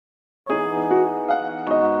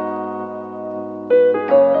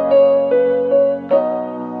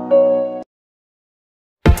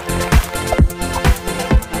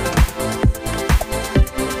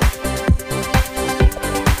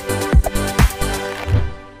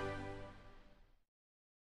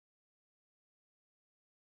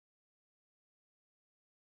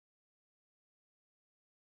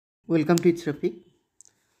Welcome to HREF.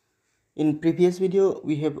 In previous video,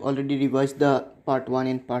 we have already revised the part 1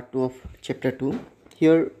 and part 2 of chapter 2.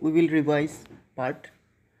 Here we will revise part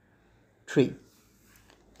 3.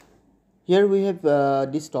 Here we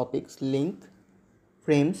have these topics: link,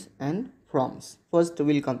 frames and forms. First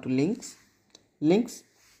we will come to links. Links.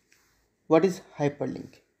 What is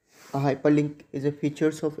hyperlink? A hyperlink is a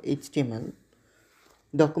features of HTML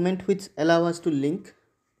document which allow us to link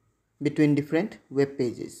between different web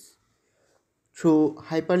pages. Through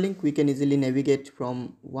hyperlink, we can easily navigate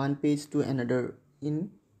from one page to another in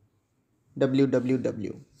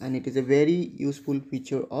www, and it is a very useful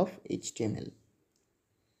feature of HTML.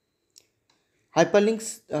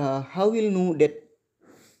 Hyperlinks, how we'll know that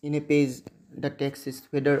in a page the text is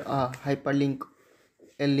whether a hyperlink,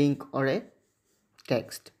 a link or a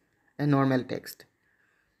text, a normal text.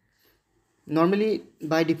 Normally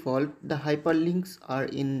by default the hyperlinks are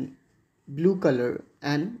in blue color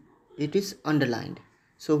and it is underlined.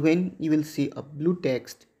 So when you will see a blue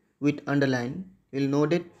text with underline, you will know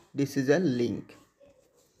that this is a link.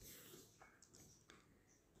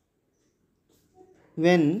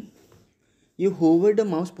 When you hover the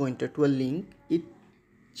mouse pointer to a link, it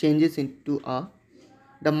changes into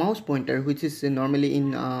the mouse pointer, which is normally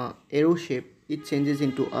in arrow shape, it changes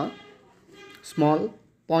into a small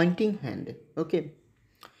pointing hand. Okay,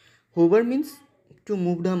 hover means to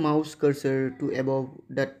move the mouse cursor to above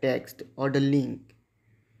the text or the link.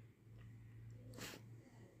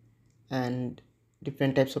 And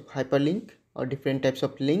different types of hyperlink or different types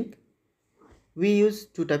of link, we use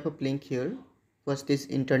two type of link here. First is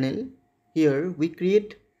internal. Here we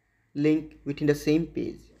create link within the same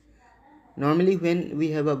page. Normally when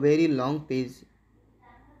we have a very long page,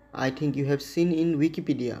 I think you have seen in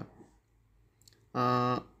Wikipedia,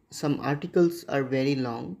 some articles are very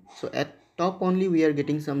long, so at top only we are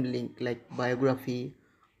getting some link like biography,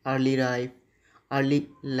 early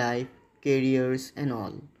life, careers and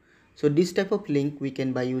all. So this type of link we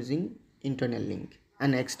can by using internal link.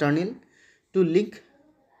 And external, to link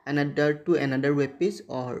another to another web page,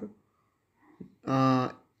 or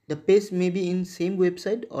the page may be in same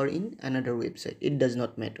website or in another website, it does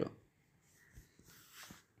not matter.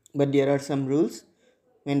 But there are some rules.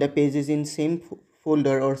 When the page is in same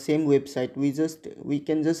folder or same website, we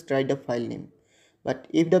can just write the file name. But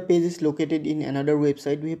if the page is located in another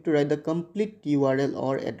website, we have to write the complete URL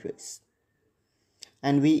or address.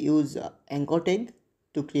 And we use anchor tag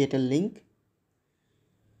to create a link.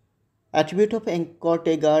 Attribute of anchor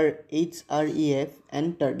tag are HREF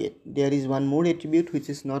and target. There is one more attribute which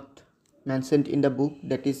is not mentioned in the book,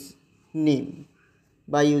 that is name.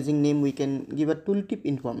 By using name we can give a tooltip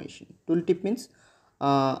information. Tooltip means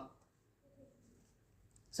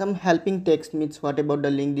some helping text, means what about the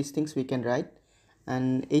link, these things we can write.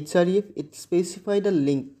 And HREF, it specify the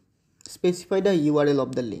link, specify the URL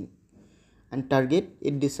of the link. And target,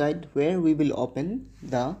 it decide where we will open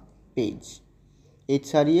the page.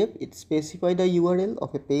 HREF, it specify the URL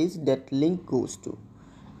of a page that link goes to.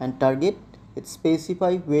 And target, it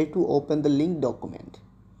specify where to open the link document.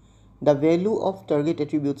 The value of target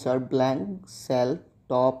attributes are blank, self,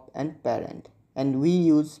 top and parent, and we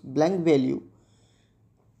use blank value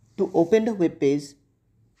to open the web page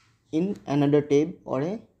in another tab or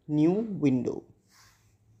a new window.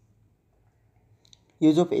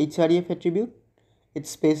 Use of HREF attribute, it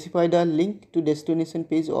specifies the link to destination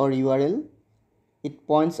page or URL. It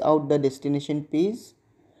points out the destination page,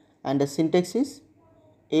 and the syntax is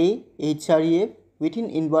a HREF within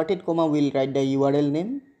inverted comma will write the URL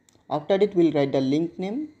name. After it will write the link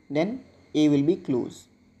name, then A will be close.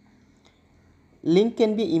 Link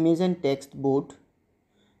can be image and text both.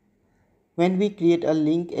 When we create a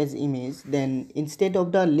link as image, then instead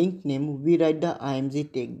of the link name we write the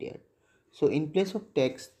img tag there. So in place of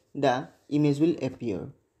text, the image will appear.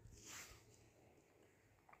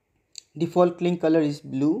 Default link color is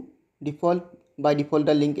blue. By default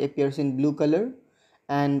the link appears in blue color,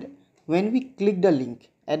 and when we click the link,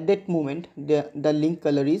 at that moment the link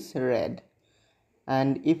color is red.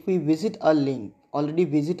 And if we visit a link,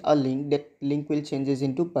 that link will changes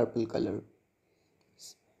into purple color.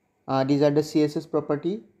 These are the CSS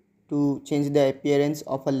property to change the appearance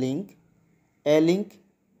of a link. A link,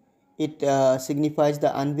 it signifies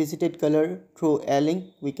the unvisited color. Through a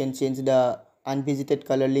link we can change the unvisited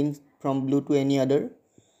color link from blue to any other.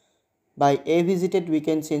 By a visited we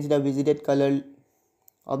can change the visited color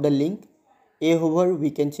of the link. A hover, we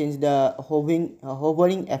can change the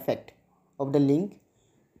hovering effect of the link.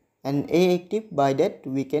 And a active, by that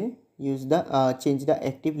we can use the change the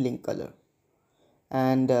active link color.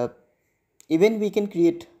 And even we can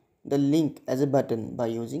create the link as a button by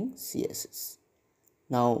using CSS.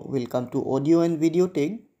 Now we'll come to audio and video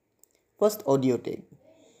tag. First, audio tag.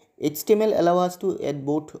 HTML allows us to add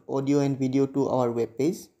both audio and video to our web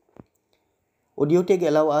page. Audio tag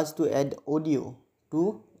allows us to add audio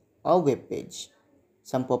to our web page.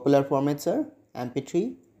 Some popular formats are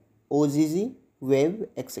MP3, OGG, WAV,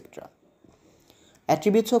 etc.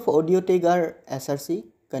 Attributes of audio tag are SRC,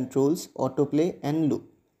 controls, autoplay, and loop.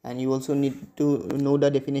 And you also need to know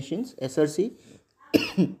the definitions. SRC,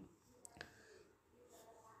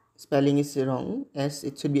 spelling is wrong, S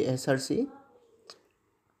it should be SRC.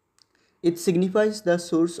 It signifies the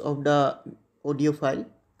source of the audio file.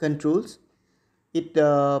 Controls, it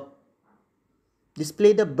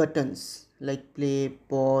display the buttons like play,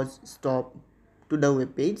 pause, stop to the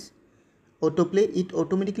web page. Autoplay, it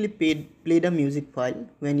automatically play the music file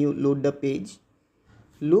when you load the page.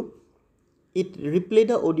 Loop, it replay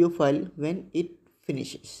the audio file when it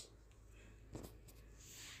finishes.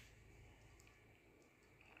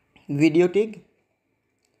 Video tag,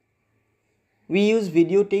 we use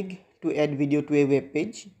video tag to add video to a web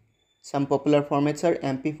page. Some popular formats are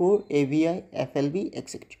MP4, AVI, FLV,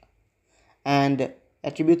 etc. And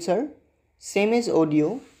attributes are same as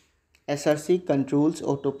audio, SRC, controls,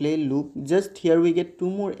 autoplay, loop. Just here we get two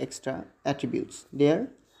more extra attributes. They are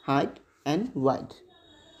height and width.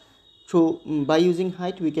 So by using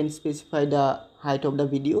height we can specify the height of the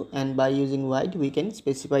video, and by using width we can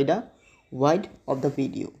specify the width of the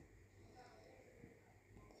video.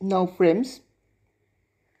 Now frames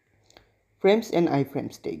and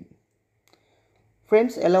iframes tag.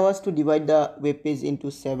 Frames allow us to divide the web page into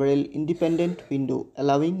several independent windows,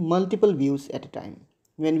 allowing multiple views at a time.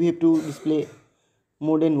 When we have to display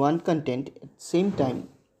more than one content at the same time,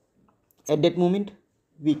 at that moment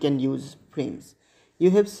we can use frames. You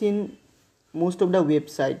have seen most of the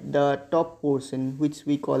website, the top portion which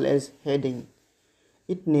we call as heading,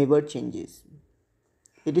 it never changes.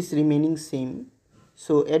 It is remaining same.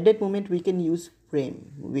 So at that moment we can use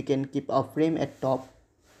frame. We can keep a frame at top,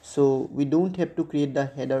 so we don't have to create the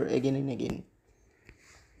header again and again.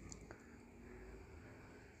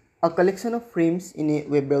 A collection of frames in a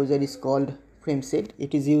web browser is called frame set.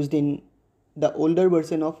 It is used in the older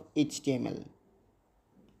version of HTML,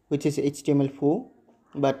 which is HTML4,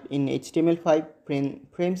 but in HTML5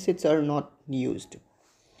 frame sets are not used.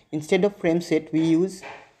 Instead of frame set we use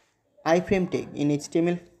iFrame tag. In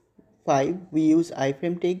HTML5 we use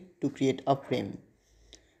iFrame tag to create a frame.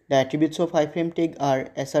 The attributes of iFrame tag are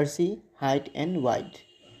SRC, height, and width.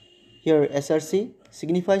 Here SRC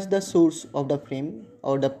signifies the source of the frame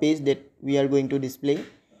or the page that we are going to display.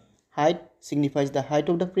 Height signifies the height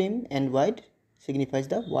of the frame, and width signifies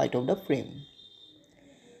the width of the frame.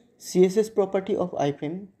 CSS property of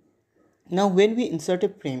iFrame. Now when we insert a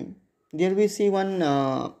frame, there we see one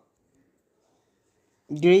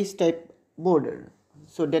grayish type border.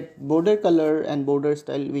 So that border color and border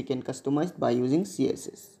style we can customize by using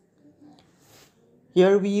CSS.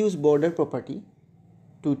 Here we use border property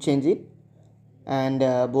to change it, and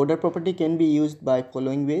border property can be used by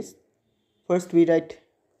following ways. First we write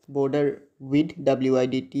border width,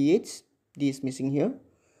 width, this is missing here.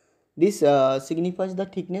 This signifies the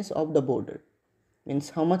thickness of the border,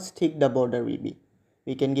 means how much thick the border will be.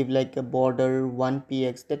 We can give like a border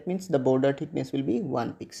 1px, that means the border thickness will be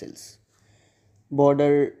 1 pixels.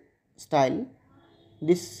 Border style,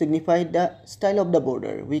 this signifies the style of the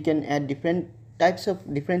border. We can add different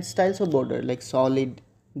styles of border like solid,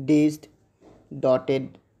 dashed,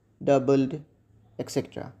 dotted, doubled,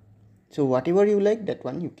 etc. So whatever you like, that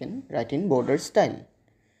one you can write in border style.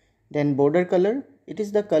 Then border color, it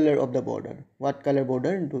is the color of the border. What color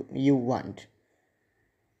border do you want?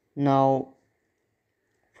 Now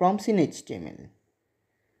forms in HTML.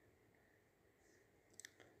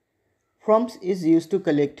 Forms is used to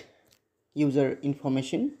collect user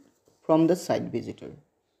information from the site visitor.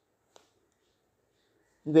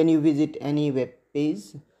 When you visit any web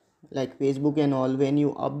page like Facebook and all, when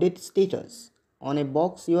you update status on a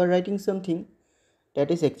box, you are writing something,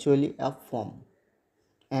 that is actually a form.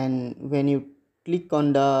 And when you click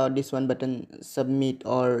on this one button, submit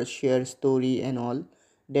or share story and all,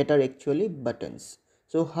 that are actually buttons.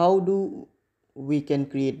 So how do we can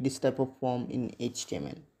create this type of form in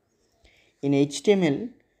HTML? In HTML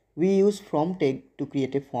we use from tag to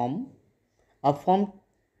create a form. A form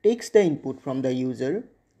takes the input from the user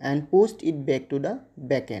and posts it back to the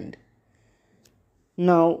backend.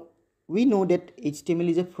 Now we know that HTML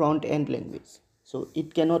is a front end language, so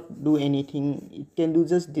it cannot do anything. It can do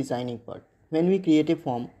just designing part. When we create a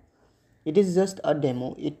form, it is just a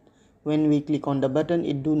demo. When we click on the button,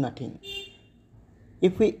 it do nothing.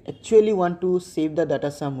 If we actually want to save the data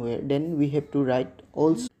somewhere, then we have to write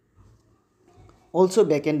Also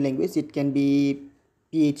backend language, it can be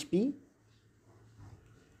PHP,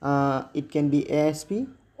 it can be ASP,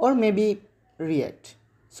 or maybe React.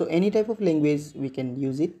 So any type of language we can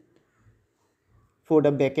use it for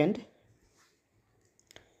the backend.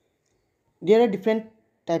 There are different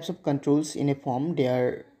types of controls in a form. There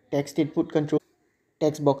are text input control,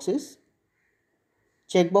 text boxes,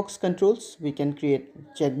 checkbox controls, we can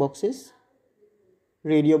create checkboxes,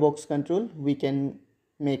 radio box control, we can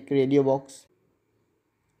make radio boxes,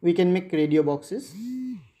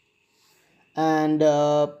 and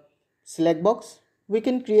select box, we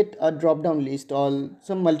can create a drop down list or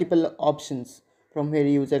some multiple options from where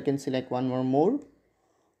user can select one or more.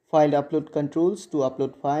 File upload controls to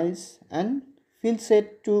upload files, and field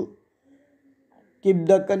set to keep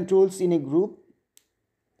the controls in a group,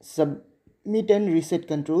 submit and reset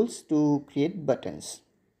controls to create buttons.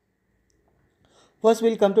 First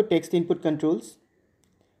we'll come to text input controls.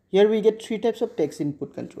 Here we get three types of text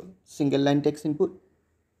input control. Single line text input.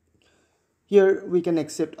 Here we can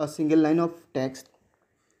accept a single line of text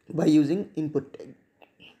by using input tag.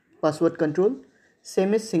 Password control,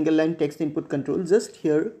 same as single line text input control, just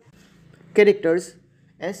here characters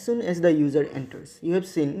as soon as the user enters. You have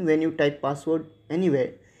seen when you type password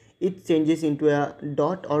anywhere, it changes into a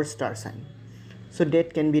dot or star sign. So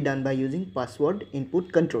that can be done by using password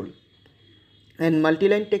input control. And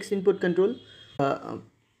multi-line text input control,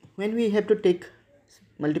 when we have to take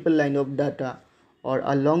multiple line of data or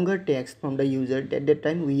a longer text from the user, at that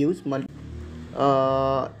time we use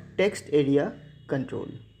text area control.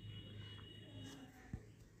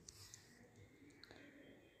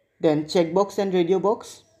 Then checkbox and radio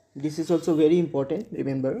box, this is also very important.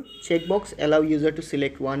 Remember, checkbox allow user to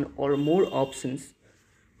select one or more options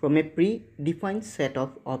from a predefined set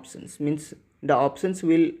of options. Means the options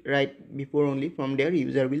will write before, only from there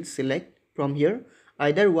user will select from here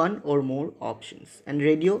either one or more options. And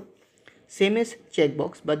radio, same as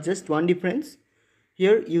checkbox, but just one difference,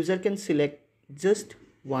 here user can select just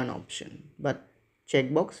one option, but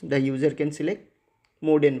checkbox the user can select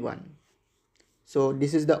more than one. So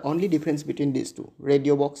this is the only difference between these two,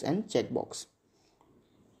 radio box and checkbox.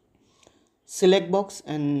 Select box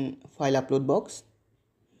and file upload box.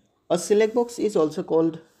 A select box is also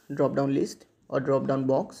called drop down list or drop down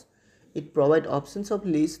box. It provides options of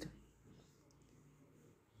list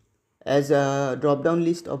as a drop down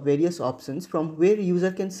list of various options from where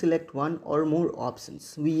user can select one or more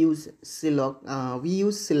options. We use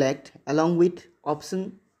select along with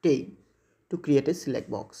option tag to create a select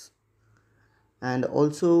box. And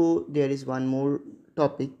also there is one more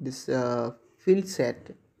topic, this field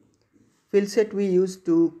set. Field set we use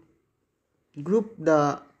to group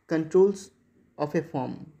the controls of a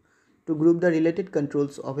form, to group the related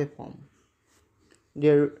controls of a form.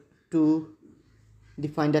 There, to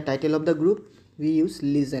define the title of the group, we use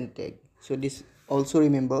listen tag. So this also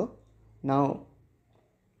remember. Now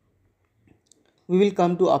we will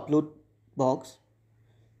come to upload box.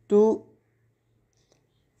 To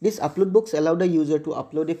this upload box allow the user to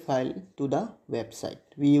upload a file to the website.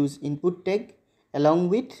 We use input tag along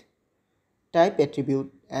with type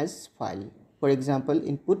attribute as file. For example,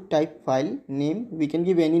 input type file name, we can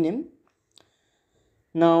give any name.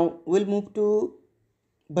 Now we'll move to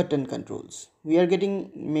button controls. We are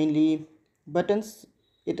getting mainly buttons.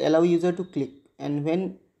 It allow user to click, and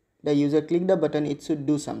when the user click the button, it should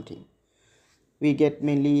do something. We get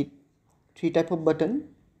mainly three type of button,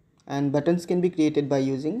 and buttons can be created by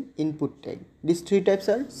using input tag. These three types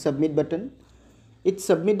are submit button. It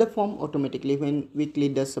submit the form automatically when we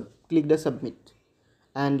click the submit.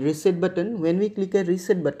 And reset button, when we click a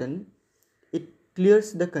reset button, it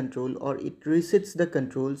clears the control or it resets the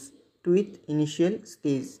controls to its initial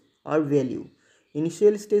stage or value.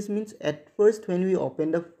 Initial stage means at first when we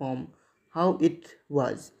open the form, how it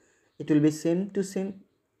was, it will be same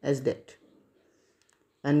as that.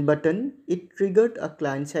 And button, it triggered a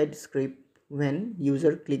client-side script when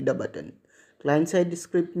user click the button. Client-side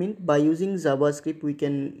script means by using JavaScript we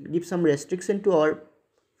can give some restriction to our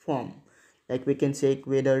form, like we can check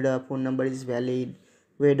whether the phone number is valid,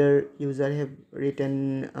 whether user have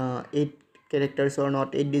written 8 characters or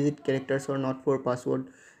not, 8-digit characters or not for password.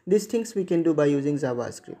 These things we can do by using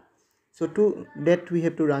JavaScript. So to that we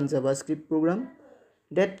have to run JavaScript program.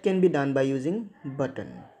 That can be done by using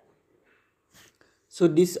button. So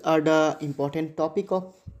these are the important topic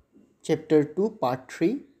of chapter 2 part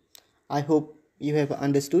 3. I hope you have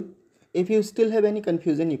understood. If you still have any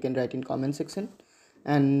confusion, you can write in comment section,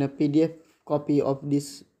 and a PDF copy of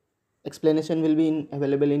this explanation will be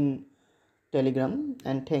available in Telegram.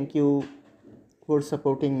 And thank you for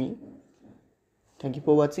supporting me. Thank you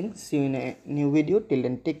for watching. See you in a new video. Till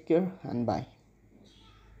then, take care and bye.